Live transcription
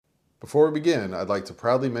Before we begin, I'd like to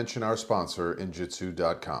proudly mention our sponsor,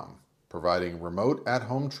 Injitsu.com, providing remote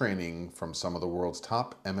at-home training from some of the world's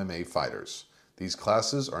top MMA fighters. These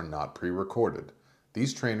classes are not pre-recorded.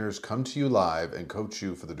 These trainers come to you live and coach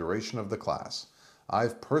you for the duration of the class.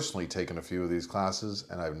 I've personally taken a few of these classes,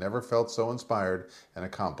 and I've never felt so inspired and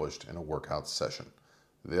accomplished in a workout session.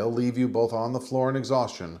 They'll leave you both on the floor in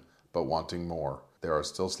exhaustion, but wanting more. There are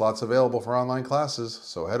still slots available for online classes,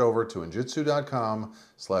 so head over to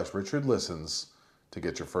injitsu.com/richardlistens to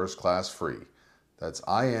get your first class free. That's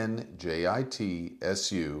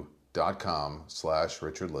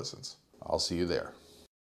injitsu.com/richardlistens. I'll see you there.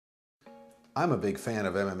 I'm a big fan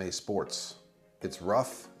of MMA sports. It's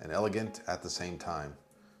rough and elegant at the same time.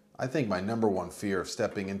 I think my number one fear of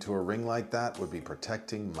stepping into a ring like that would be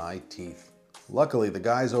protecting my teeth. Luckily, the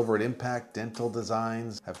guys over at Impact Dental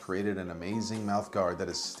Designs have created an amazing mouthguard that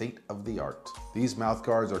is state-of-the-art. These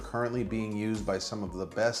mouthguards are currently being used by some of the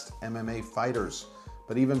best MMA fighters,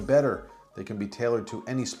 but even better, they can be tailored to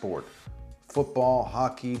any sport. Football,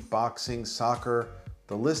 hockey, boxing, soccer,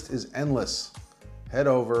 the list is endless. Head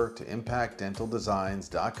over to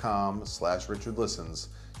impactdentaldesigns.com/richardlistens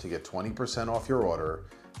to get 20% off your order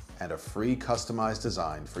and a free customized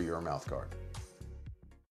design for your mouthguard.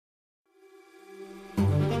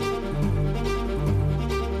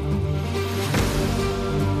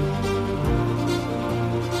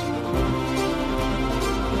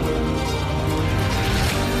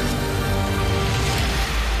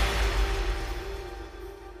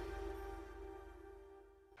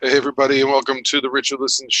 Hey, everybody, and welcome to the Richard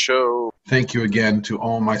Listens Show. Thank you again to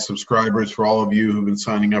all my subscribers, for all of you who've been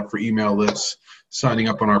signing up for email lists, signing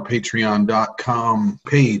up on our patreon.com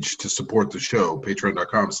page to support the show,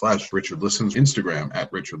 patreon.com/richardlistens, Instagram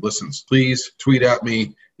 @richardlistens. Please tweet at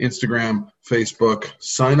me, Instagram, Facebook,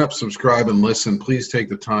 sign up, subscribe, and listen. Please take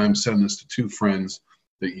the time, send this to 2 friends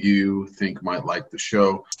that you think might like the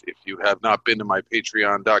show. If you have not been to my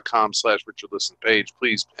patreon.com/richardlisten page,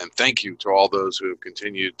 please, and thank you to all those who have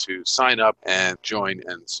continued to sign up and join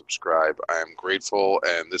and subscribe. I am grateful,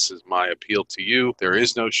 and this is my appeal to you. There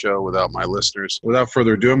is no show without my listeners. Without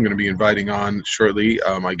further ado, I'm going to be inviting on shortly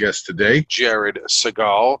my guest today, Jared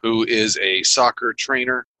Segal, who is a soccer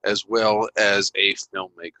trainer as well as a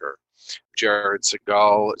filmmaker. Jared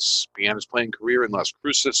Segal began his playing career in Las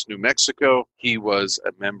Cruces, New Mexico. He was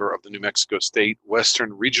a member of the New Mexico State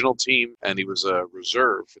Western Regional Team, and he was a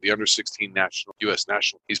reserve for the under-16 U.S.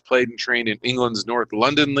 national. He's played and trained in England's North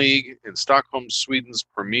London League, in Stockholm, Sweden's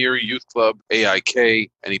premier youth club, AIK,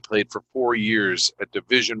 and he played for 4 years at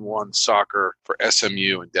Division I soccer for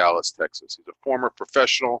SMU in Dallas, Texas. He's a former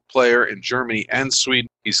professional player in Germany and Sweden.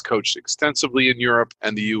 He's coached extensively in Europe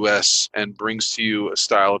and the U.S. and brings to you a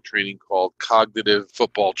style of training called cognitive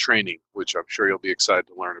football training, which I'm sure you'll be excited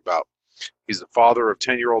to learn about. He's the father of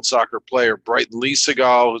 10-year-old soccer player Brighton Lee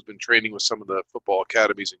Segal, who's been training with some of the football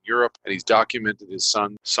academies in Europe, and he's documented his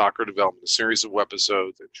son's soccer development, a series of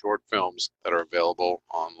webisodes and short films that are available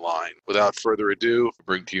online. Without further ado, I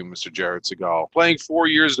bring to you Mr. Jared Segal. Playing 4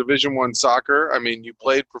 years Division I soccer, I mean, you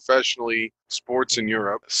played professionally sports in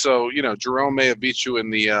Europe. So, you know, Jerome may have beat you in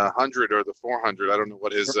the 100 or the 400. I don't know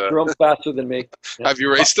what his... Jerome's faster than me. Yeah. Have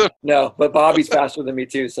you raced him? No, but Bobby's faster than me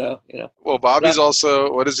too, so, you know. Well, Bobby's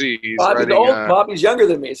also... What is he? He's Bobby's old. Bobby's younger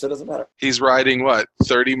than me, so it doesn't matter. He's riding, what,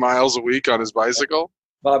 30 miles a week on his bicycle?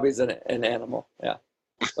 Bobby's an animal, yeah.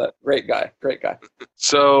 But great guy.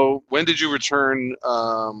 So when did you return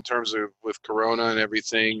in terms of with Corona and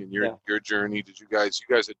everything and your journey? Did you guys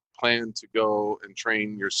had planned to go and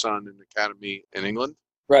train your son in the academy in England?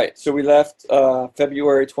 Right. So we left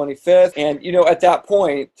February 25th. And, you know, at that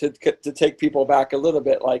point, to take people back a little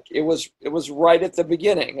bit, like it was right at the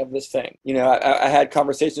beginning of this thing. You know, I had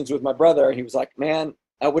conversations with my brother, and he was like, man,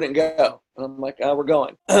 I wouldn't go. And I'm like, oh, we're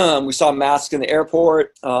going. We saw masks in the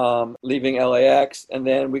airport, leaving LAX. And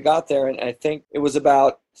then we got there, and I think it was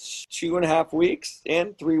about 2.5 weeks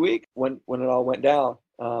 3 weeks when it all went down.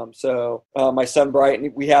 So my son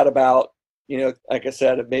Brighton, we had about, you know, like I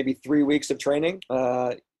said, maybe 3 weeks of training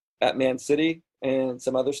at Man City and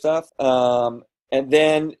some other stuff. And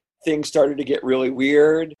then things started to get really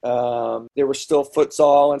weird. There was still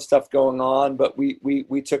futsal and stuff going on, but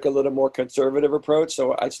we took a little more conservative approach.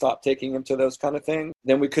 So I stopped taking him to those kind of things.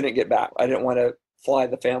 Then we couldn't get back. I didn't want to fly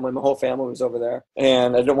the family. My whole family was over there,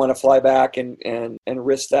 and I didn't want to fly back and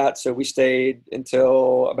risk that. So we stayed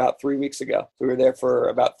until about 3 weeks ago. We were there for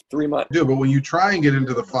about 3 months. Yeah, but when you try and get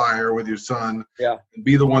into the fire with your son, and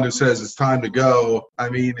be the one who says it's time to go, I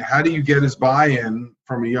mean, how do you get his buy-in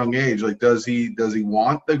from a young age? Like, does he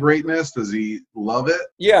want the greatness? Does he love it?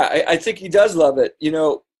 Yeah, I think he does love it. You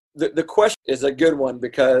know, the question is a good one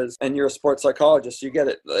because, and you're a sports psychologist, you get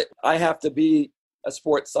it. Like, I have to be a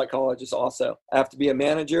sports psychologist also. I have to be a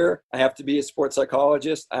manager. I have to be a sports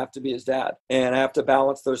psychologist. I have to be his dad. And I have to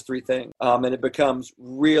balance those three things. And it becomes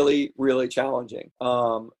really, really challenging.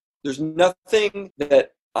 There's nothing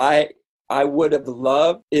that I would have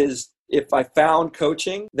loved is if I found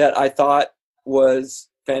coaching that I thought was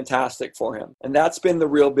fantastic for him. And that's been the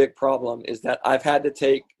real big problem, is that I've had to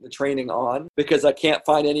take the training on because I can't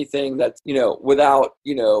find anything that's, without,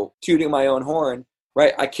 tooting my own horn,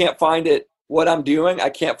 right? I can't find it. What I'm doing, I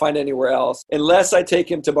can't find anywhere else unless I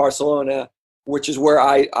take him to Barcelona, which is where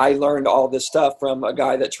I learned all this stuff from a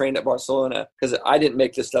guy that trained at Barcelona, because I didn't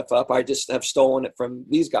make this stuff up. I just have stolen it from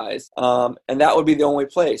these guys. And that would be the only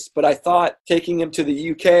place. But I thought taking him to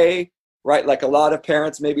the UK, right? Like a lot of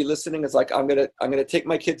parents maybe listening is like, I'm gonna take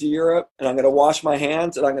my kid to Europe and I'm gonna wash my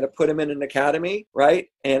hands and I'm gonna put him in an academy, right?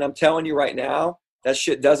 And I'm telling you right now, that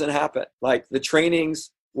shit doesn't happen. Like the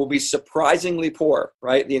trainings will be surprisingly poor,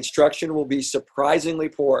 right? The instruction will be surprisingly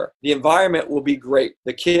poor. The environment will be great.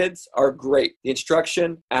 The kids are great. The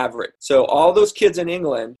instruction, average. So all those kids in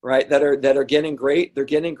England, right, that are getting great, they're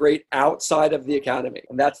getting great outside of the academy.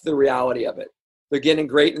 And that's the reality of it. They're getting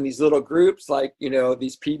great in these little groups, like,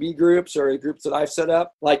 these PB groups or groups that I've set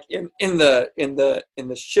up, like in the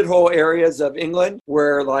shithole areas of England,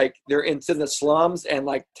 where like they're into the slums, and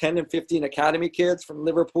like 10 and 15 academy kids from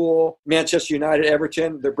Liverpool, Manchester United,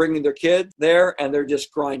 Everton, they're bringing their kids there and they're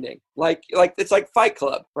just grinding. Like it's like Fight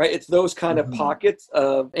Club, right? It's those kind of pockets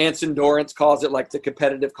of, Anson Dorrance calls it like the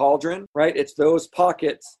competitive cauldron, right? It's those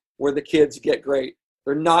pockets where the kids get great.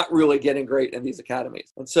 They're not really getting great in these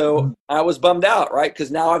academies. And so I was bummed out, right? Because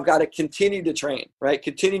now I've got to continue to train, right?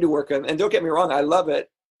 Continue to work on, and don't get me wrong, I love it,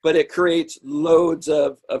 but it creates loads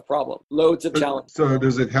of problems, loads of challenges. So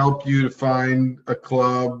does it help you to find a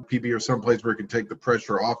club, PB, or someplace where you can take the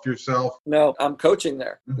pressure off yourself? No, I'm coaching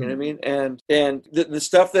there. You know what I mean? And the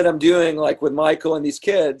stuff that I'm doing, like with Michael and these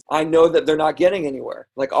kids, I know that they're not getting anywhere.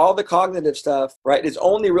 Like all the cognitive stuff, right, is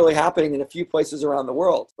only really happening in a few places around the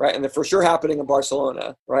world, right? And they're for sure happening in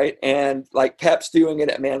Barcelona, right? And like Pep's doing it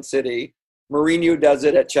at Man City. Mourinho does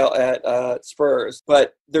it at Spurs,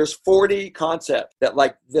 but there's 40 concepts that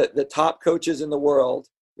like the top coaches in the world,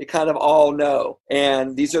 they kind of all know.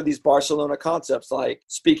 And these are these Barcelona concepts, like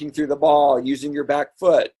speaking through the ball, using your back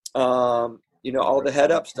foot, all the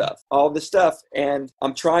head up stuff, all this stuff. And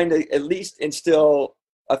I'm trying to at least instill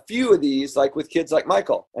a few of these, like with kids like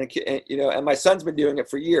Michael, and my son's been doing it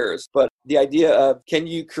for years. But the idea of, can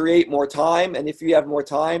you create more time? And if you have more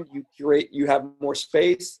time, you have more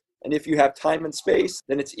space. And if you have time and space,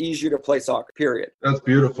 then it's easier to play soccer, period. That's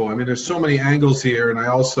beautiful. I mean, there's so many angles here. And I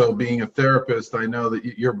also, being a therapist, I know that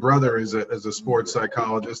your brother is a sports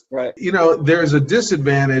psychologist. Right. There's a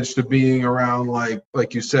disadvantage to being around,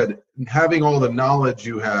 like you said, having all the knowledge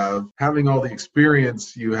you have, having all the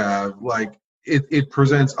experience you have, like it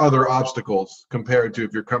presents other obstacles compared to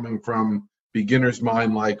if you're coming from beginner's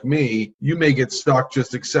mind like me. You may get stuck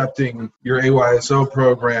just accepting your AYSO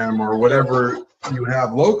program or whatever you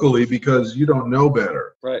have locally because you don't know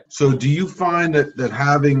better. Right. So do you find that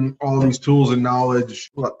having all these tools and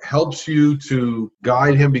knowledge helps you to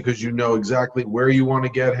guide him because you know exactly where you want to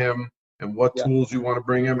get him and what tools you want to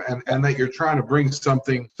bring him, and that you're trying to bring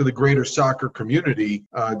something to the greater soccer community?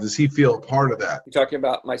 Does he feel a part of that? You talking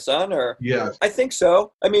about my son, or? Yes. I think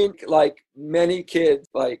so. I mean, like many kids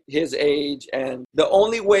like his age, and the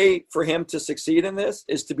only way for him to succeed in this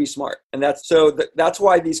is to be smart. And that's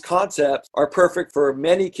why these concepts are perfect for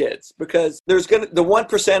many kids, because there's the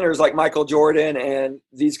 1%ers like Michael Jordan and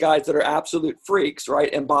these guys that are absolute freaks,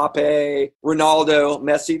 right? Mbappe, Ronaldo,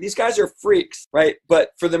 Messi, these guys are freaks, right?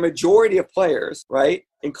 But for the majority of players, right,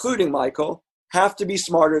 including Michael, have to be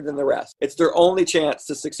smarter than the rest. It's their only chance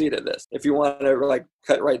to succeed at this, if you want to like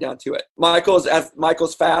cut right down to it.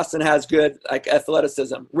 Michael's fast and has good like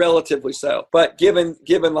athleticism, relatively so. But given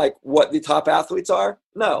like what the top athletes are,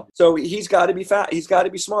 no. So he's got to be fast. He's got to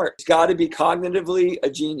be smart. He's got to be cognitively a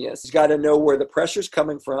genius. He's got to know where the pressure's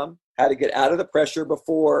coming from, how to get out of the pressure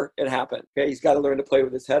before it happened. Okay, he's got to learn to play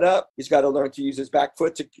with his head up. He's got to learn to use his back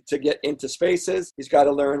foot to get into spaces. He's got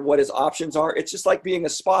to learn what his options are. It's just like being a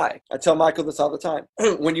spy. I tell Michael this all the time.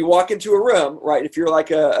 When you walk into a room, right, if you're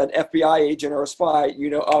like an FBI agent or a spy,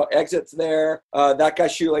 exit's there, that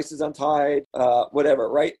guy's shoelace is untied, whatever,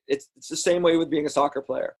 right? It's the same way with being a soccer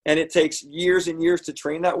player. And it takes years and years to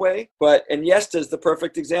train that way. But Iniesta is the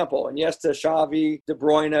perfect example. Iniesta, Xavi, De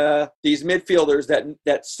Bruyne, these midfielders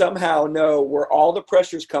that somehow know where all the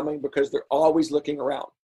pressure's coming because they're always looking around.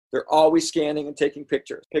 They're always scanning and taking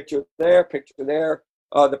pictures. Picture there, picture there.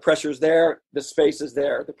 The pressure's there. The space is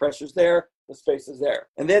there. The pressure's there. the space is there.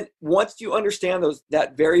 And then once you understand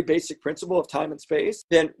that very basic principle of time and space,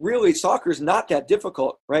 then really soccer is not that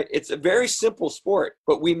difficult, right? It's a very simple sport,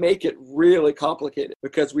 but we make it really complicated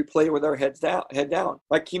because we play with our head down.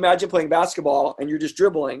 Like, can you imagine playing basketball and you're just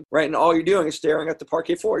dribbling, right? And all you're doing is staring at the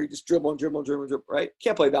parquet floor. You just dribble, right? You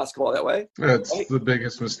can't play basketball that way. That's right? the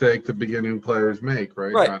biggest mistake the beginning players make,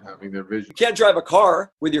 right? Not having their vision. You can't drive a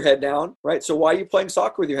car with your head down, right? So why are you playing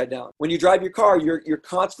soccer with your head down? When you drive your car, you're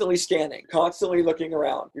constantly scanning, constantly looking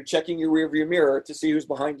around. You're checking your rearview mirror to see who's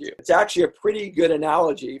behind you. It's actually a pretty good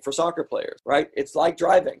analogy for soccer players, right? It's like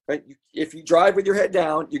driving, right? If you drive with your head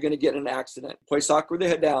down, you're going to get in an accident. Play soccer with your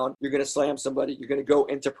head down, you're going to slam somebody. You're going to go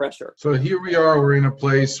into pressure. So here we are. We're in a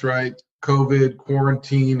place, right? COVID,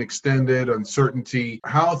 quarantine, extended, uncertainty.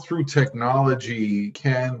 How through technology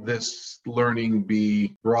can this learning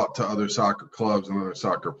be brought to other soccer clubs and other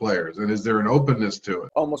soccer players? And is there an openness to it?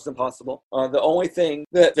 Almost impossible. The only thing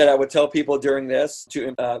that I would tell people during this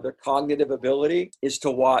to their cognitive ability is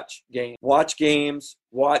to watch games. Watch games.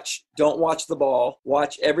 Don't watch the ball.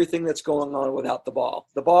 Watch everything that's going on without the ball.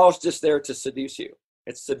 The ball is just there to seduce you.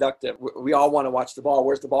 It's seductive. We all want to watch the ball.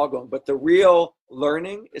 Where's the ball going? But the real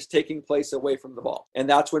learning is taking place away from the ball. And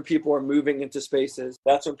that's when people are moving into spaces.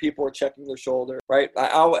 That's when people are checking their shoulder, right? I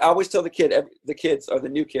always tell the kids, or the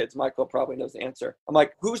new kids, Michael probably knows the answer. I'm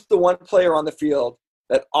like, who's the one player on the field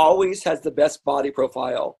that always has the best body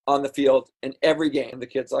profile on the field in every game? The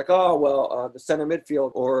kid's like, oh, well, the center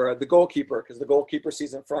midfield or the goalkeeper, because the goalkeeper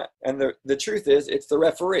sees in front. And the truth is, it's the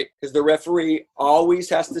referee, because the referee always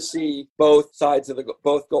has to see both sides of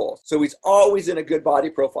both goals. So he's always in a good body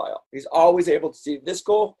profile. He's always able to see this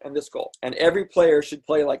goal and this goal. And every player should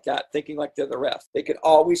play like that, thinking like they're the ref. They can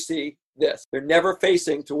always see this. They're never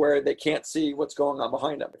facing to where they can't see what's going on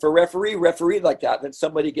behind them. If a referee like that, then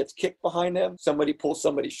somebody gets kicked behind him, somebody pulls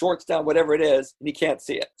somebody's shorts down, whatever it is, and he can't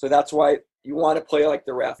see it. So that's why you want to play like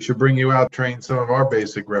the ref. We should bring you out, train some of our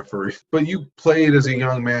basic referees. But you played as a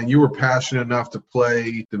young man. You were passionate enough to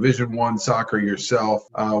play Division I soccer yourself.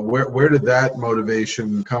 Where did that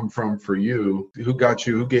motivation come from for you? Who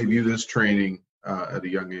gave you this training at a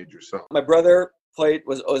young age yourself? My brother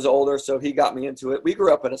was older, so he got me into it. We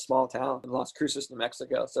grew up in a small town in Las Cruces, New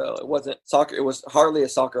Mexico, so it wasn't soccer. It was hardly a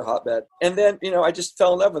soccer hotbed. And then, I just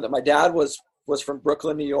fell in love with it. My dad was from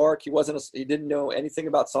Brooklyn, New York. He didn't know anything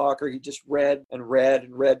about soccer. He just read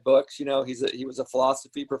books. He was a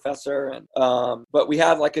philosophy professor, and but we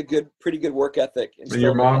had like a pretty good work ethic. And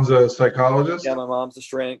your mom's a psychologist? Yeah, my mom's a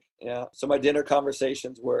shrink. Yeah. So my dinner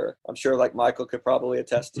conversations were, I'm sure like Michael could probably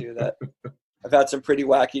attest to that. I've had some pretty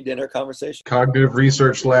wacky dinner conversations. Cognitive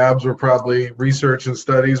research labs were probably research and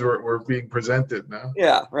studies were being presented now.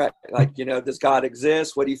 Yeah, right. Like, does God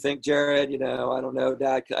exist? What do you think, Jared? I don't know,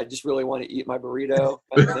 Dad. I just really want to eat my burrito.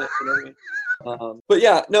 Kind of thing, you know what I mean? But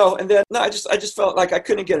yeah, no. And then I just felt like I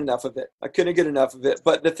couldn't get enough of it.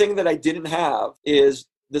 But the thing that I didn't have is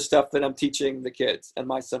the stuff that I'm teaching the kids and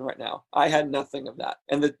my son right now. I had nothing of that.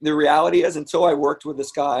 And the reality is, until I worked with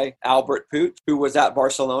this guy, Albert Puig, who was at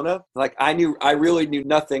Barcelona, like I really knew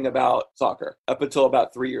nothing about soccer up until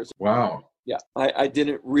about 3 years ago. Wow. Yeah. I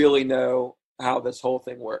didn't really know how this whole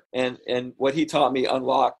thing worked. And what he taught me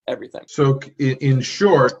unlocked everything. So in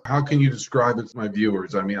short, how can you describe it to my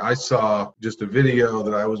viewers? I mean, I saw just a video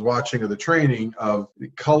that I was watching of the training of the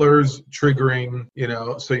colors triggering,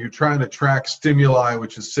 so you're trying to track stimuli,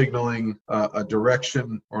 which is signaling a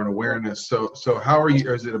direction or an awareness. So how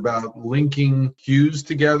is it about linking cues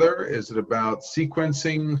together? Is it about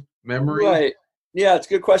sequencing memory? Right. Yeah, it's a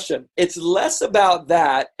good question. It's less about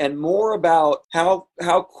that and more about how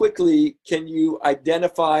quickly can you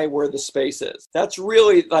identify where the space is. That's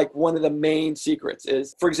really like one of the main secrets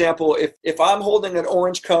is, for example, if I'm holding an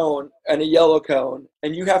orange cone and a yellow cone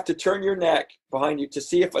and you have to turn your neck behind you to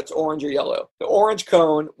see if it's orange or yellow. The orange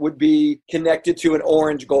cone would be connected to an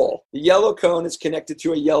orange goal. The yellow cone is connected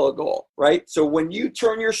to a yellow goal, right? So when you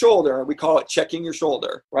turn your shoulder, we call it checking your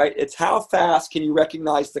shoulder, right? It's how fast can you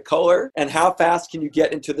recognize the color and how fast can you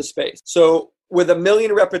get into the space. So with 1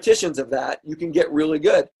 million repetitions of that, you can get really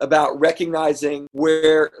good about recognizing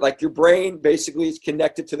where, like, your brain basically is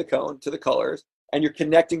connected to the cone, to the colors, and you're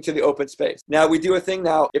connecting to the open space. Now we do a thing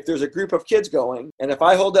now, if there's a group of kids going, and if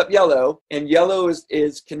I hold up yellow, and yellow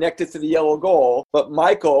is connected to the yellow goal, but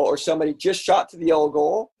Michael or somebody just shot to the yellow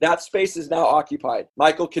goal, that space is now occupied.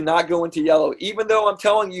 Michael cannot go into yellow, even though I'm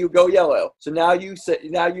telling you go yellow. So now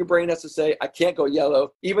your brain has to say, I can't go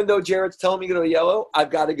yellow. Even though Jared's telling me to go yellow,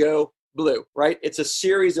 I've got to go blue, right? It's a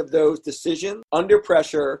series of those decisions under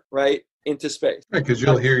pressure, right, into space. Because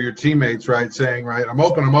you'll hear your teammates, right, saying, right, I'm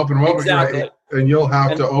open. Exactly. and you'll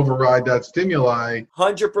have to override that stimuli.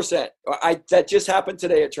 100%. That just happened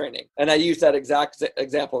today at training, and I use that exact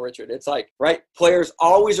example, Richard. It's like, right, players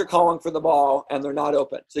always are calling for the ball and they're not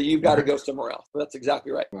open, so you've got to go somewhere else. That's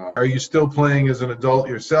exactly right. Are you still playing as an adult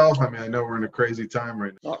yourself? I mean, I know we're in a crazy time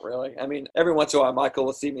right now. Not really. I mean, every once in a while, Michael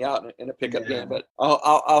will see me out in a pickup game, but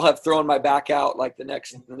I'll have thrown my back out like the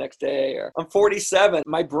next day. Or I'm 47.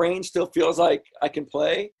 My brain still feels like I can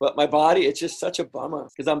play, but my body, it's just such a bummer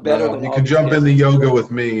because I'm better than you can jump in the yoga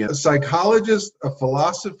with me. A psychologist, a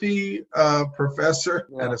philosophy professor,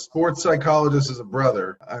 and a sports psychologist is a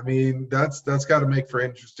brother. I mean, that's got to make for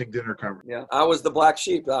interesting dinner conversation. Yeah, I was the black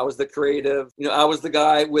sheep. I was the creative. I was the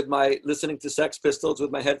guy with my listening to Sex Pistols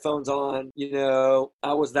with my headphones on.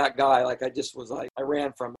 I was that guy. Like I just was like,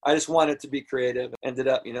 I just wanted to be creative. Ended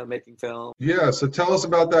up, making film. Yeah. So tell us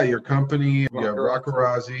about that. Your company, you have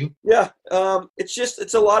Rockarazi. Yeah.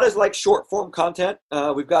 It's a lot of like short form content.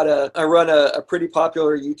 I run a pretty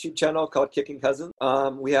popular YouTube channel called Kicking Cousins.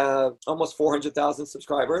 We have almost 400,000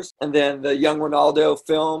 subscribers. And then the Young Ronaldo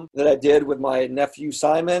film that I did with my nephew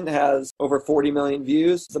Simon has over 40 million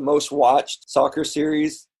views. It's the most watched soccer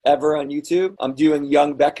series ever on YouTube. I'm doing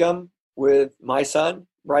Young Beckham with my son,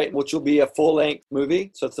 right, which will be a full-length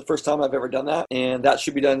movie. So it's the first time I've ever done that. And that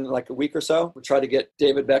should be done in like a week or so. We'll try to get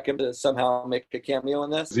David Beckham to somehow make a cameo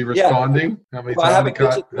in this. Is he responding? Yeah. How many times I haven't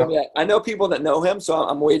pitched it to him yet. I know people that know him, so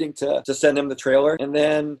I'm waiting to send him the trailer. And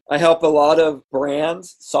then I help a lot of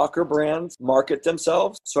brands, soccer brands, market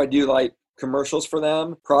themselves. So I do like commercials for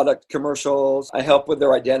them, product commercials. I help with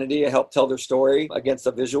their identity. I help tell their story against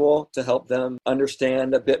a visual to help them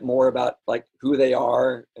understand a bit more about like who they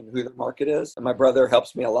are and who their market is. And my brother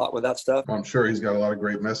helps me a lot with that stuff. I'm sure he's got a lot of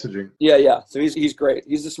great messaging. Yeah. So he's great.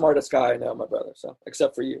 He's the smartest guy I know, my brother. So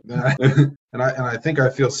except for you. And I think I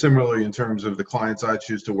feel similarly in terms of the clients I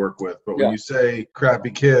choose to work with. But when you say crappy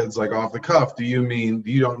kids, like off the cuff, you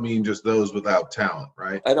don't mean just those without talent,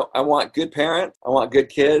 right? I want good parent. I want good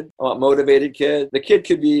kid. I want motivated kid. The kid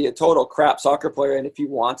could be a total crap soccer player, and if he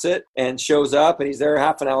wants it and shows up and he's there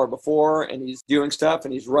half an hour before and he's doing stuff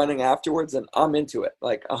and he's running afterwards, then I'm into it,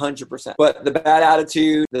 like 100%. But the bad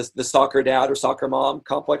attitude, the soccer dad or soccer mom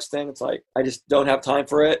complex thing, it's like I just don't have time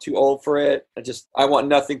for it. Too old for it. I want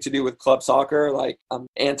nothing to do with club soccer. Like I'm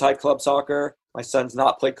anti-club soccer. My son's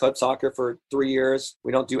not played club soccer for 3 years.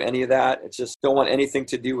 We don't do any of that. It's just don't want anything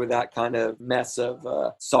to do with that kind of mess of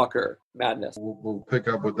soccer madness. We'll pick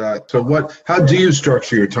up with that. So how do you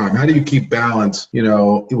structure your time? How do you keep balance?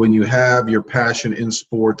 When you have your passion in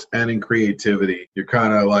sports and in creativity, you're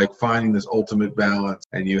kind of like finding this ultimate balance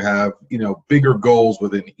and you have, bigger goals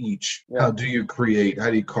within each. Yeah. How do you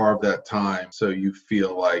carve that time so you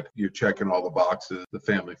feel like you're checking all the boxes, the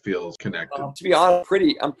family feels connected? To be honest,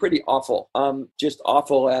 I'm pretty awful. I'm just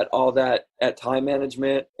awful at all that, at time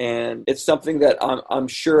management. And it's something that I'm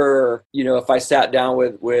sure, if I sat down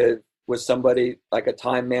with somebody like a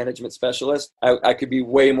time management specialist, I could be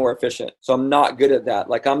way more efficient. So I'm not good at that.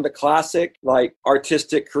 Like I'm the classic, like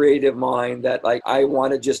artistic, creative mind that like, I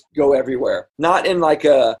want to just go everywhere. Not in like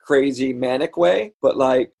a crazy manic way, but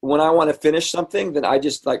like when I want to finish something, then I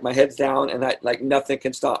just like my head's down and like nothing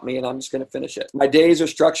can stop me and I'm just going to finish it. My days are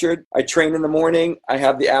structured. I train in the morning. I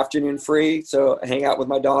have the afternoon free. So I hang out with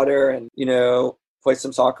my daughter and, play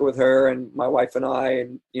some soccer with her and my wife and I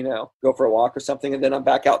and, go for a walk or something. And then I'm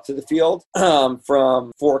back out to the field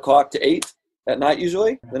from 4:00 to 8 at night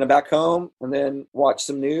usually. Then I'm back home and then watch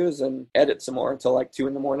some news and edit some more until like 2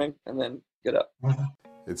 a.m. and then get up.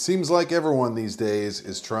 It seems like everyone these days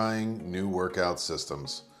is trying new workout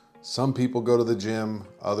systems. Some people go to the gym,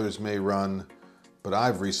 others may run, but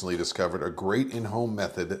I've recently discovered a great in-home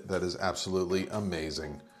method that is absolutely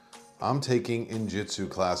amazing. I'm taking Injitsu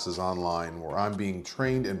classes online where I'm being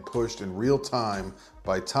trained and pushed in real time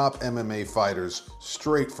by top MMA fighters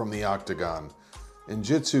straight from the octagon.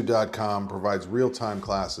 Injitsu.com provides real-time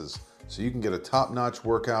classes so you can get a top-notch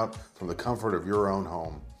workout from the comfort of your own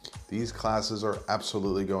home. These classes are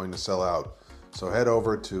absolutely going to sell out. So head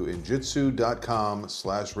over to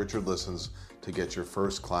Injitsu.com/RichardListens to get your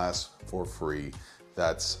first class for free.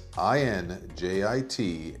 That's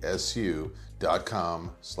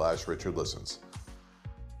INJITSU.com/RichardListens.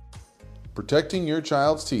 Protecting your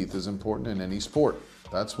child's teeth is important in any sport.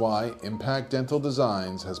 That's why Impact Dental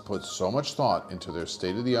Designs has put so much thought into their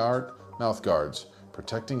state-of-the-art mouth guards,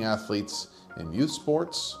 protecting athletes in youth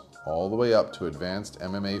sports all the way up to advanced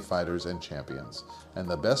MMA fighters and champions. And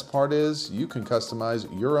the best part is you can customize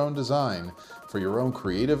your own design for your own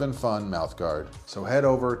creative and fun mouth guard. So head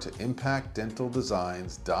over to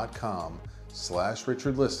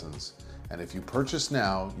impactdentaldesigns.com/RichardListens, and if you purchase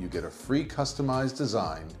now, you get a free customized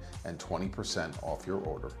design and 20% off your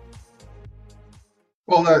order.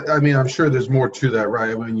 Well, I mean, I'm sure there's more to that,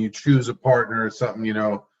 right? When you choose a partner or something,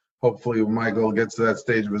 hopefully Michael gets to that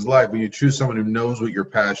stage of his life, when you choose someone who knows what you're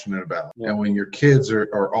passionate about. Yeah. And when your kids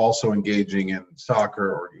are also engaging in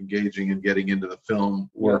soccer or engaging in getting into the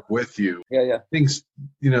film work with you, things,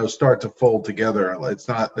 start to fold together.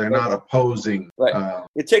 They're not opposing. Right.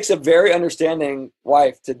 It takes a very understanding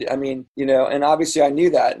wife to, and obviously I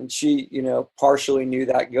knew that, and she, partially knew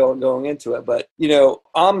that going into it, but,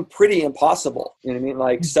 I'm pretty impossible,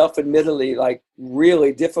 like self-admittedly, like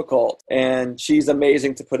really difficult, and she's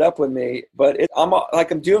amazing to put up with me, but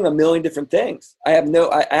I'm doing a million different things. I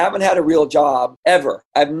haven't had a real job ever.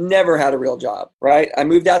 I've never had a real job, right? I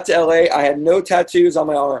moved out to LA. I had no tattoos on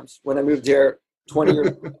my arms when I moved here 20 years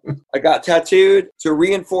ago. I got tattooed to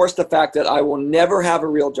reinforce the fact that I will never have a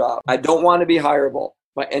real job. I don't want to be hireable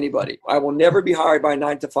by anybody. I will never be hired by a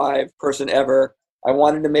 9-to-5 person ever. I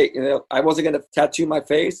wanted to I wasn't going to tattoo my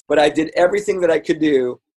face, but I did everything that I could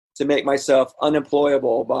do to make myself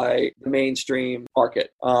unemployable by the mainstream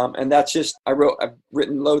market. And that's just, I've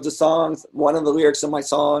written loads of songs. One of the lyrics of my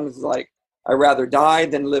songs is like, I'd rather die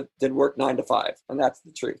than work 9 to 5. And that's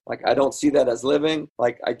the truth. Like, I don't see that as living.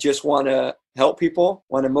 Like, I just want to help people,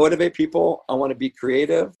 want to motivate people. I want to be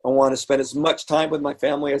creative. I want to spend as much time with my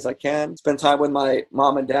family as I can, spend time with my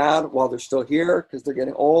mom and dad while they're still here because they're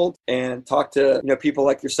getting old, and talk to, people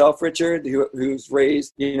like yourself, Richard, who's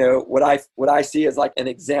raised, what I see as like an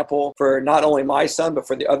example for not only my son, but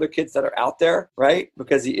for the other kids that are out there, right?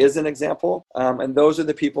 Because he is an example. And those are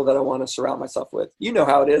the people that I want to surround myself with. You know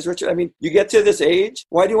how it is, Richard. I mean, you get to this age,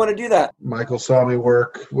 why do you want to do that? Michael saw me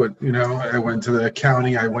work with, I went to the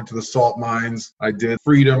accounting, I went to the salt mine. I did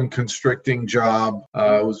freedom constricting job.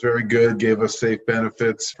 It was very good, gave us safe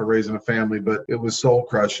benefits for raising a family, but it was soul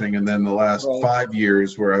crushing. And then the last 5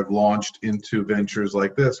 years where I've launched into ventures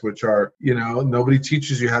like this, which are, nobody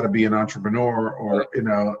teaches you how to be an entrepreneur or,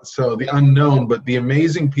 so the unknown, but the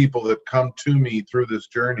amazing people that come to me through this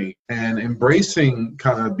journey and embracing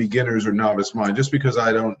kind of beginners or novice mind. Just because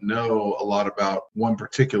I don't know a lot about one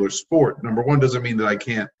particular sport, number one, doesn't mean that I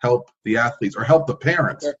can't help the athletes or help the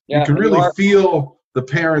parents. You can really feel the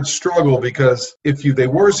parents struggle, because if they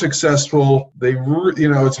were successful,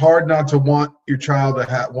 it's hard not to want your child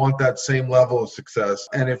to want that same level of success.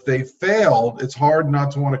 And if they failed, it's hard not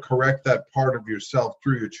to want to correct that part of yourself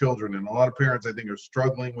through your children. And a lot of parents, I think, are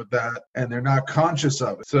struggling with that, and they're not conscious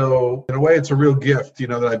of it. So in a way, it's a real gift,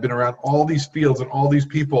 that I've been around all these fields and all these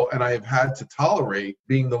people, and I have had to tolerate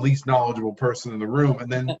being the least knowledgeable person in the room. And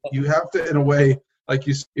then you have to, in a way,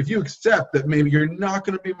 if you accept that maybe you're not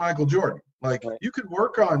going to be Michael Jordan, you could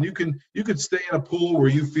work on, you could stay in a pool where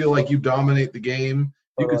you feel like you dominate the game.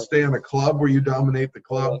 You could stay in a club where you dominate the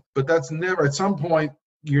club, but that's never, at some point,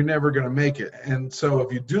 you're never going to make it. And so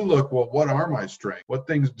if you do look, well, what are my strengths? What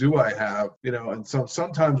things do I have? And so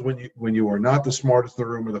sometimes when you are not the smartest in the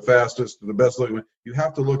room or the fastest or the best looking, you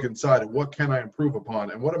have to look inside and what can I improve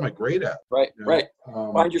upon and what am I great at? Right.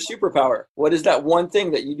 Find your superpower. What is that one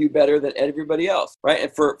thing that you do better than everybody else? Right.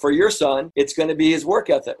 And for your son, it's going to be his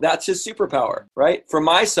work ethic. That's his superpower. Right. For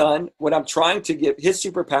my son, what I'm trying to give his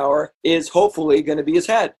superpower is hopefully going to be his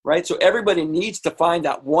head. Right. So everybody needs to find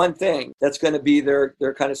that one thing that's going to be their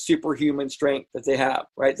kind of superhuman strength that they have,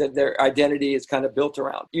 right? That their identity is kind of built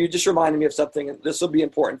around. You just reminded me of something, and this will be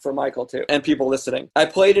important for Michael too, and people listening. I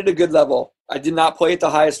played at a good level. I did not play at the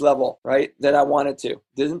highest level, right, that I wanted to.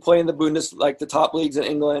 Didn't play in the Bundes, like the top leagues in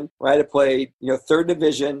England, right? I played, third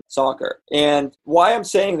division soccer. And why I'm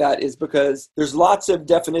saying that is because there's lots of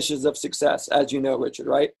definitions of success, as you know, Richard,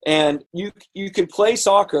 right? And you can play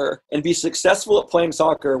soccer and be successful at playing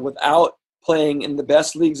soccer without playing in the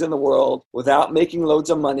best leagues in the world, without making loads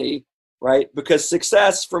of money, right? Because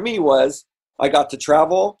success for me was I got to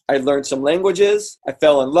travel, I learned some languages, I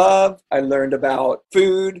fell in love, I learned about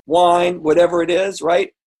food, wine, whatever it is,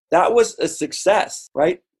 right? That was a success,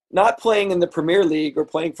 right? Not playing in the Premier League or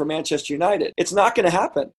playing for Manchester United. It's not going to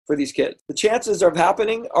happen for these kids. The chances of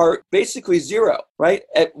happening are basically zero, right?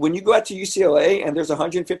 When you go out to UCLA and there's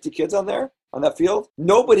 150 kids on that field,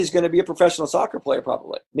 nobody's going to be a professional soccer player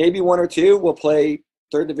probably. Maybe one or two will play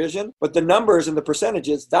third division, but the numbers and the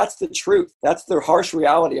percentages, that's the truth. That's the harsh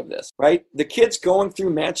reality of this, right? The kids going through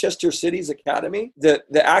Manchester City's academy, the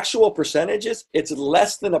actual percentages, it's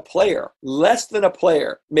less than a player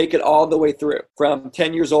make it all the way through from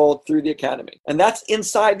 10 years old through the academy. And that's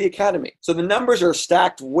inside the academy. So the numbers are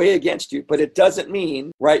stacked way against you, but it doesn't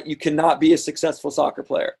mean, right, you cannot be a successful soccer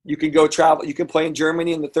player. You can go travel, you can play in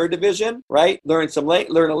Germany in the third division, right? Learn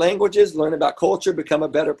languages, learn about culture, become a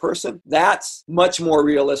better person. That's much more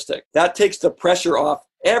realistic. That takes the pressure off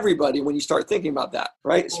everybody when you start thinking about that,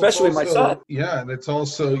 right? Especially my son. Yeah, and it's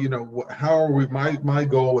also, how are we? My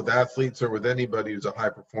goal with athletes or with anybody who's a high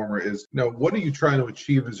performer is, what are you trying to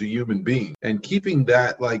achieve as a human being? And keeping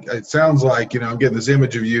that, like, it sounds like, I'm getting this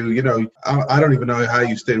image of you. I don't even know how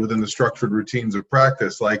you stayed within the structured routines of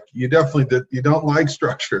practice. Like, you definitely did. You don't like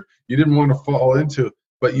structure. You didn't want to fall into it,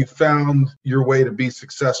 but you found your way to be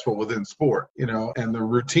successful within sport, and the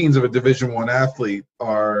routines of a Division I athlete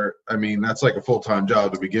are, that's like a full-time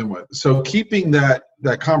job to begin with. So keeping that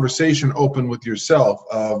conversation open with yourself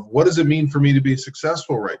of what does it mean for me to be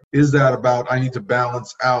successful, right? Is that about I need to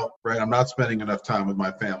balance out, right? I'm not spending enough time with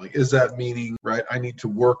my family. Is that meaning, right, I need to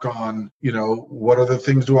work on, what other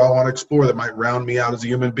things do I want to explore that might round me out as a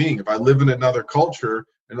human being? If I live in another culture,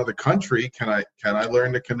 another country, can I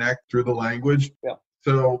learn to connect through the language? Yeah.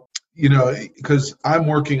 So, because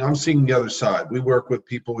I'm seeing the other side. We work with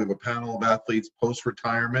people, we have a panel of athletes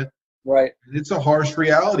post-retirement. Right. And it's a harsh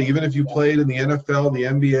reality. Even if you played in the NFL, the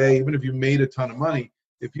NBA, even if you made a ton of money,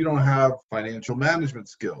 if you don't have financial management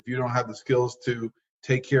skills, if you don't have the skills to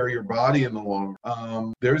take care of your body in the long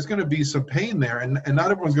run, there's going to be some pain there. And not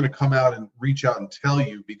everyone's going to come out and reach out and tell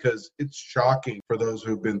you, because it's shocking for those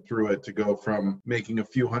who've been through it to go from making a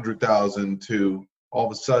few $100,000 to all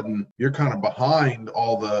of a sudden you're kind of behind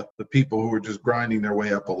all the people who are just grinding their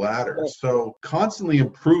way up a ladder. So constantly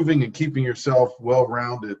improving and keeping yourself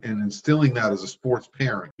well-rounded and instilling that as a sports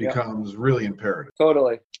parent becomes really imperative.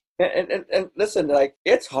 Totally. And listen, like,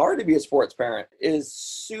 it's hard to be a sports parent. It is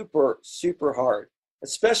super, super hard,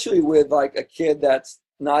 especially with like a kid that's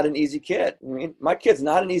not an easy kid. My kid's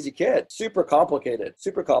not an easy kid. Super complicated,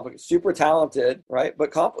 super talented, right?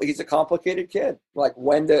 But he's a complicated kid. Like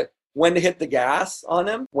when to hit the gas on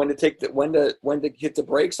him, when to hit the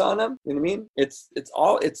brakes on him. You know what I mean? It's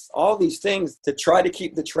all these things to try to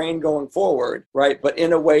keep the train going forward, right? But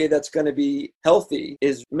in a way that's going to be healthy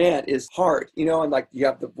is hard, and like you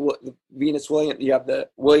have the Venus Williams, you have the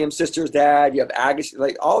Williams sisters' dad, you have Agassi,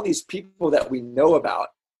 like all these people that we know about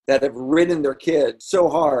that have ridden their kids so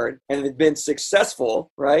hard and have been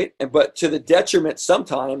successful, right? But to the detriment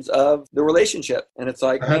sometimes of the relationship. And it's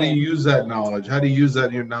like, how do you use that knowledge? How do you use that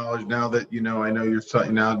in your knowledge now that, I know you're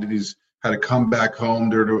starting now that he's had to come back home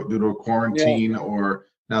due to a quarantine, or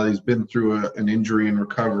now that he's been through an injury and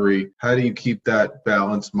recovery? How do you keep that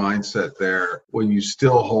balanced mindset there when you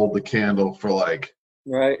still hold the candle for like,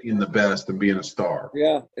 right, in the best and being a star?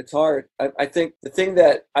 Yeah, it's hard. I think the thing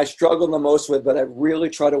that I struggle the most with, but I really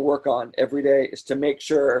try to work on every day, is to make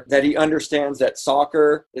sure that he understands that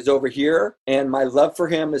soccer is over here and my love for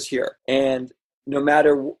him is here. And no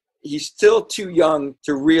matter, he's still too young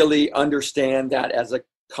to really understand that as a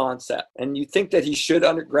concept. And you think that he should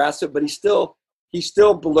grasp it, but he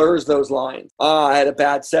still blurs those lines. I had a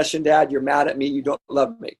bad session, Dad. You're mad at me. You don't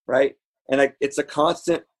love me, right? And it's a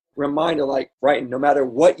constant reminder, like, right, no matter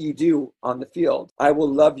what you do on the field, I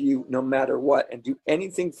will love you no matter what and do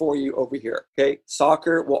anything for you over here. Okay.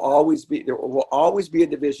 Soccer will always be, there will always be a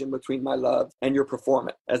division between my love and your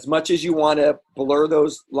performance. As much as you want to blur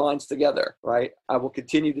those lines together, right, I will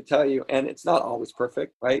continue to tell you, and it's not always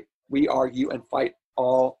perfect, right? We argue and fight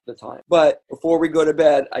all the time. But before we go to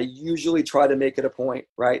bed, I usually try to make it a point,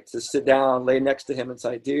 right, to sit down, lay next to him and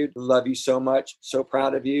say, dude, love you so much. So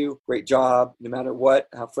proud of you. Great job. No matter what,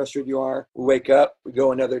 how frustrated you are, we wake up, we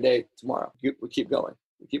go another day tomorrow. We keep going.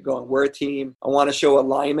 We keep going. We're a team. I want to show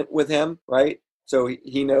alignment with him, right? So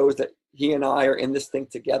he knows that he and I are in this thing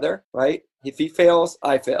together, right? If he fails,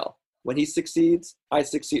 I fail. When he succeeds, I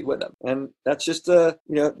succeed with him. And that's just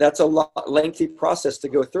that's a lengthy process to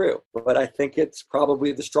go through. But I think it's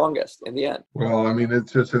probably the strongest in the end. Well,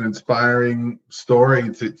 it's just an inspiring story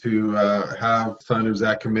to have a son who's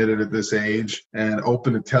that committed at this age and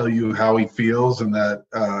open to tell you how he feels, and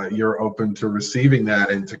that you're open to receiving that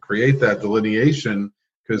and to create that delineation.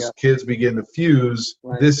 Because kids begin to fuse,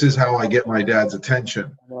 right, this is how I get my dad's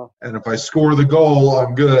attention. And if I score the goal,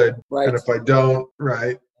 I'm good. Right. And if I don't,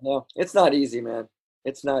 right. No, it's not easy, man.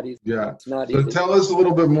 It's not easy. Yeah. It's not easy. So tell us a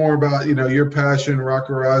little bit more about, your passion,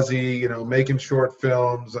 Rockarazi, making short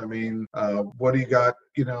films. What do you got,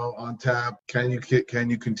 on tap? Can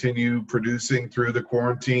you continue producing through the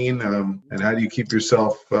quarantine? And how do you keep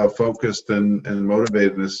yourself focused and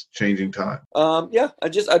motivated in this changing time?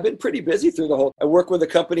 I've been pretty busy through the whole. I work with a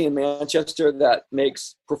company in Manchester that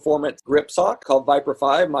makes performance grip sock called Viper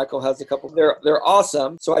 5. Michael has a couple. They're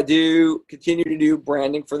awesome. So I do continue to do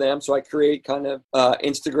branding for them. So I create kind of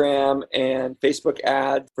Instagram and Facebook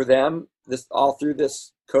ad for them this all through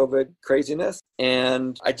this COVID craziness.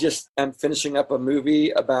 And I just am finishing up a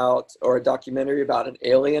movie or a documentary about an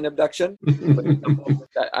alien abduction.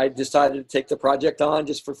 I decided to take the project on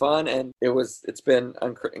just for fun. And it's been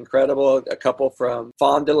incredible. A couple from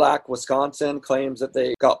Fond du Lac, Wisconsin claims that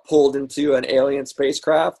they got pulled into an alien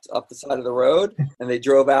spacecraft off the side of the road, and they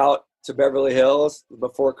drove out to Beverly Hills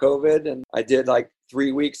before COVID. And I did like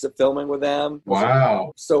 3 weeks of filming with them.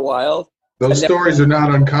 Wow. So wild. Those stories are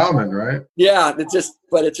not uncommon, right? Yeah, it's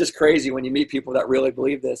just crazy when you meet people that really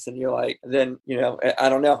believe this, and you're like, then, I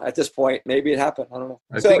don't know. At this point, maybe it happened. I don't know.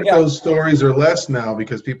 I think those stories are less now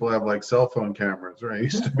because people have like cell phone cameras, right? It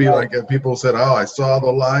used to be like people said, "Oh, I saw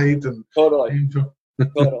the light," and totally.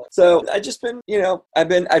 Totally. So I just been,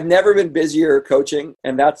 I've never been busier coaching,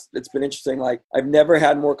 and it's been interesting. Like, I've never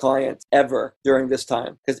had more clients ever during this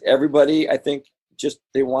time, because everybody, I think, just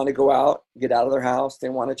they want to go out, get out of their house, they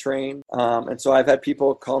want to train. And so I've had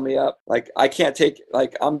people call me up, like, I can't take,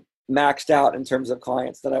 like, I'm maxed out in terms of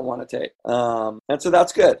clients that I want to take. And so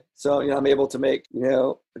that's good. So, I'm able to make,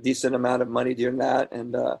 a decent amount of money doing that.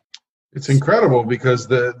 And it's incredible because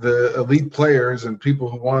the elite players and people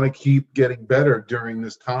who want to keep getting better during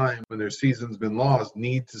this time when their season's been lost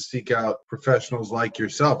need to seek out professionals like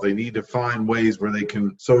yourself. They need to find ways where they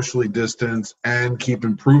can socially distance and keep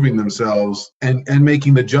improving themselves and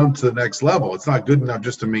making the jump to the next level. It's not good enough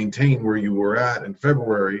just to maintain where you were at in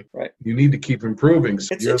February. Right. You need to keep improving.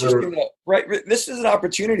 So it's interesting though, right? This is an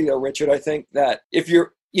opportunity though, Richard. I think that if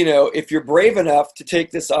you're brave enough to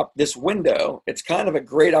take this window, it's kind of a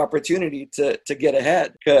great opportunity to get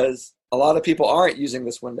ahead, because a lot of people aren't using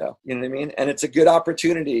this window. You know what I mean? And it's a good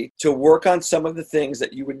opportunity to work on some of the things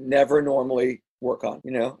that you would never normally work on,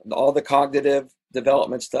 all the cognitive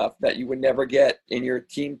development stuff that you would never get in your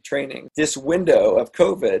team training. This window of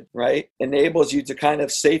COVID, right, enables you to kind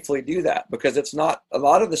of safely do that, because it's not, a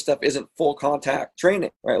lot of the stuff isn't full contact training,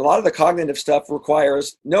 right? A lot of the cognitive stuff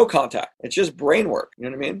requires no contact. It's just brain work. You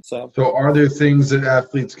know what I mean? So are there things that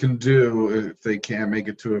athletes can do if they can't make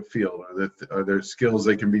it to a field? Are there skills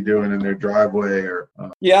they can be doing in their driveway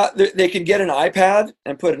Yeah, they can get an iPad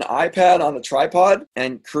and put an iPad on a tripod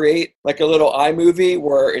and create like a little iMovie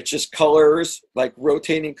where it's just colors, like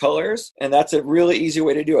rotating colors. And that's a really easy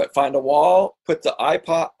way to do it. Find a wall, put the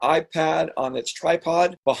iPad on its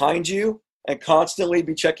tripod behind you, and constantly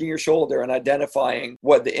be checking your shoulder and identifying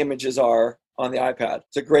what the images are on the iPad.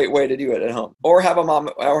 It's a great way to do it at home. Or have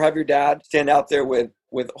your dad stand out there with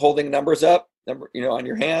holding numbers up, on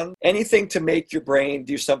your hand. Anything to make your brain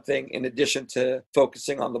do something in addition to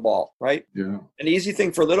focusing on the ball, right? Yeah. An easy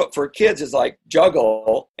thing for kids is like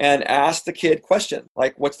juggle and ask the kid questions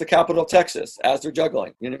like, what's the capital of Texas, as they're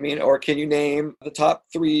juggling? You know what I mean? Or can you name the top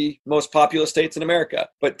 3 most populous states in America?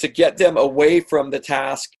 But to get them away from the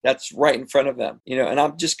task that's right in front of them, and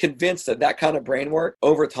I'm just convinced that kind of brain work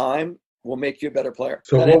over time will make you a better player.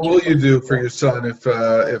 So what will you do for your son if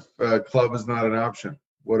club is not an option?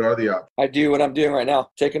 What are the options? I do what I'm doing right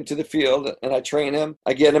now. Take him to the field and I train him.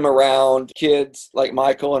 I get him around kids like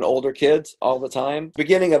Michael and older kids all the time.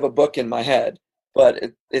 Beginning of a book in my head.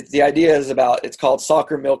 But the idea is it's called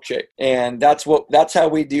Soccer Milkshake. And that's how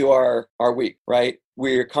we do our week, right?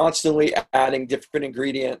 We're constantly adding different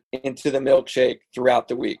ingredient into the milkshake throughout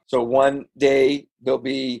the week. So one day there'll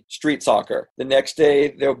be street soccer. The next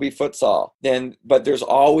day there'll be futsal. But there's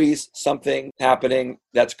always something happening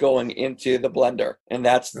that's going into the blender. And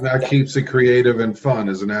that keeps it creative and fun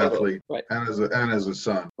as an athlete, right, and as a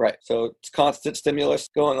son. Right. So it's constant stimulus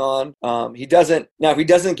going on. He doesn't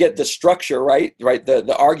get the structure, right? Right.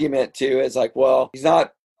 The argument too is like, well, he's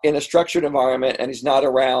not in a structured environment and he's not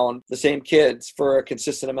around the same kids for a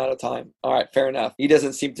consistent amount of time. All right, fair enough. He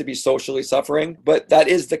doesn't seem to be socially suffering, but that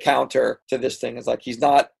is the counter to this thing. Is like, he's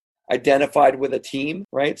not identified with a team,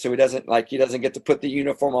 right? So he doesn't get to put the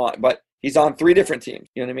uniform on, but he's on 3 different teams.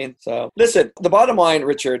 You know what I mean? So listen, the bottom line,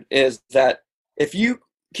 Richard, is that if you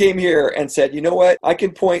came here and said, you know what, I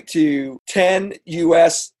can point to 10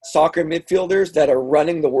 U.S. soccer midfielders that are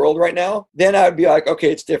running the world right now, then I would be like,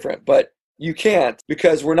 okay, it's different. But you can't,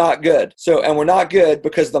 because we're not good. And we're not good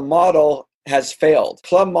because the model has failed.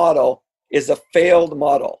 Club model is a failed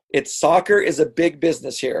model. Soccer is a big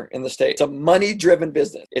business here in the States. It's a money-driven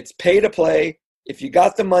business. It's pay to play. If you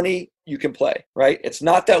got the money, you can play, right? It's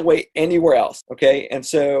not that way anywhere else, okay? And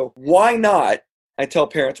so why not? I tell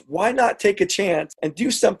parents, why not take a chance and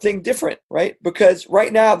do something different, right? Because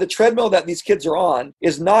right now, the treadmill that these kids are on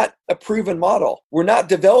is not a proven model. We're not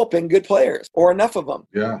developing good players or enough of them.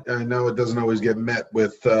 Yeah, I know it doesn't always get met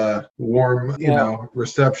with warm,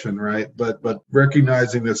 reception, right? But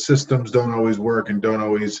recognizing that systems don't always work and don't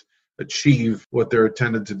always achieve what they're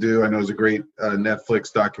intended to do. I know there's a great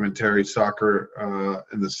Netflix documentary, Soccer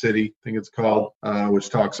in the City, I think it's called, which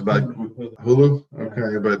talks about Hulu.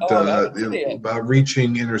 Okay, but about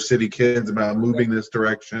reaching inner city kids, about moving this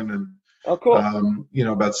direction, and cool.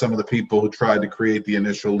 About some of the people who tried to create the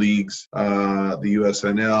initial leagues, the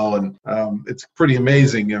USNL, and it's pretty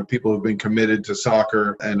amazing. People who've been committed to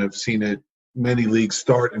soccer and have seen many leagues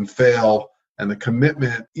start and fail, and the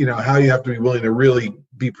commitment, how you have to be willing to really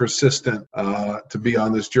be persistent to be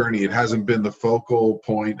on this journey. It hasn't been the focal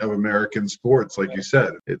point of American sports, like you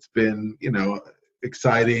said. It's been,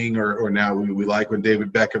 exciting, or now we like when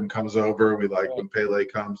David Beckham comes over, we like when Pele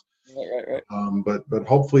comes. Right. But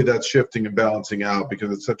hopefully that's shifting and balancing out,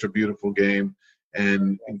 because it's such a beautiful game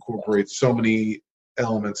and incorporates so many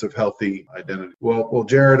elements of healthy identity. Well,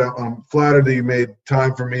 Jared, I'm flattered that you made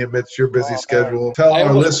time for me amidst your busy schedule. Tell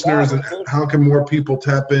our listeners how can more people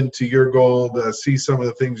tap into your goal to see some of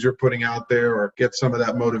the things you're putting out there, or get some of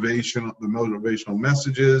that motivation, the motivational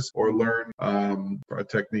messages, or learn a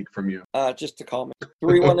technique from you. Just to call me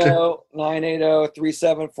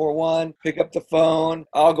 310-980-3741. Pick up the phone.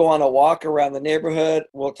 I'll go on a walk around the neighborhood.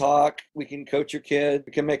 We'll talk. We can coach your kid.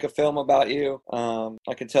 We can make a film about you.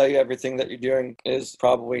 I can tell you everything that you're doing is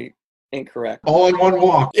probably incorrect. All in one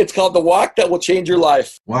walk. It's called The Walk That Will Change Your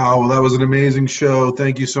Life. Wow, well, that was an amazing show.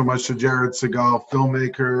 Thank you so much to Jared Segal,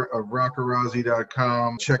 filmmaker of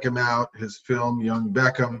Rockarazzi.com. Check him out, his film Young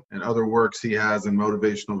Beckham, and other works he has and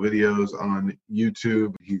motivational videos on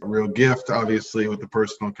YouTube. He's a real gift, obviously, with the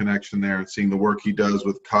personal connection there, and seeing the work he does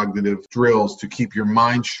with cognitive drills to keep your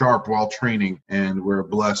mind sharp while training. And we're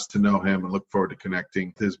blessed to know him and look forward to connecting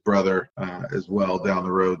with his brother as well down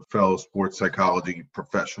the road, fellow sports psychology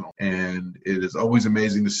professional. And it is always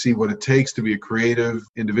amazing to see what it takes to be a creative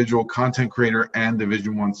individual content creator and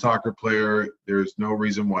Division I soccer player. There's no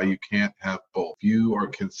reason why you can't have both. If you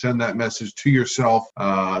can send that message to yourself,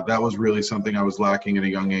 that was really something I was lacking at a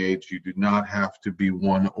young age. You do not have to be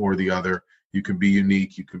one or the other. You can be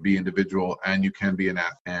unique, you can be individual, and you can be an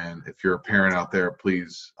athlete. And if you're a parent out there,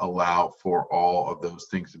 please allow for all of those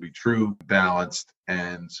things to be true, balanced,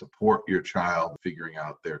 and support your child figuring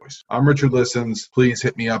out their voice. I'm Richard Listens. Please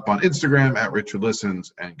hit me up on Instagram at Richard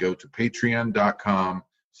Listens, and go to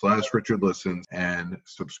patreon.com/Richard Listens and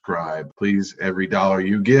subscribe. Please, every dollar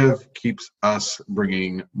you give keeps us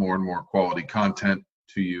bringing more and more quality content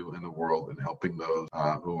to you in the world, and helping those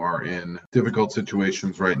who are in difficult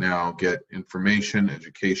situations right now get information,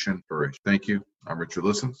 education, inspiration. Thank you. I'm Richard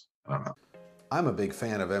Listens, and I'm out. I'm a big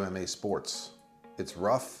fan of MMA sports. It's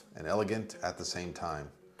rough and elegant at the same time.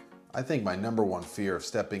 I think my number one fear of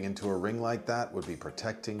stepping into a ring like that would be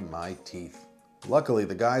protecting my teeth. Luckily,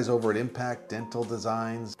 the guys over at Impact Dental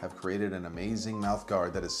Designs have created an amazing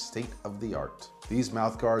mouthguard that is state-of-the-art. These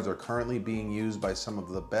mouthguards are currently being used by some of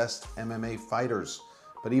the best MMA fighters.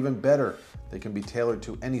 But even better, they can be tailored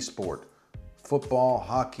to any sport. Football,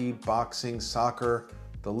 hockey, boxing, soccer,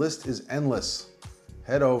 the list is endless.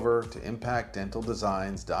 Head over to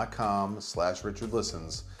impactdentaldesigns.com/Richard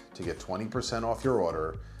Listens to get 20% off your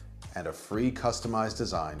order and a free customized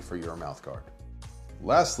design for your mouthguard.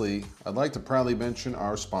 Lastly, I'd like to proudly mention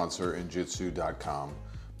our sponsor, Injitsu.com,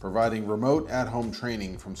 providing remote at-home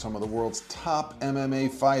training from some of the world's top MMA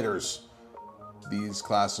fighters. These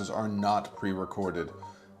classes are not pre-recorded.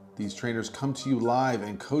 These trainers come to you live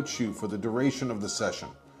and coach you for the duration of the session.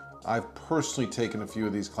 I've personally taken a few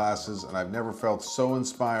of these classes, and I've never felt so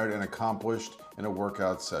inspired and accomplished in a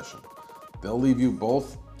workout session. They'll leave you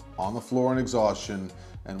both on the floor in exhaustion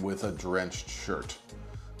and with a drenched shirt.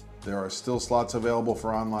 There are still slots available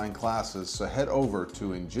for online classes, so head over to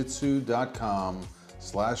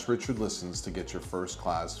injitsu.com/Richard Listens to get your first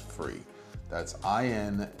class free. That's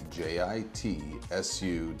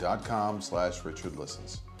INJITSU.com/Richard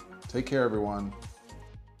Listens. Take care, everyone.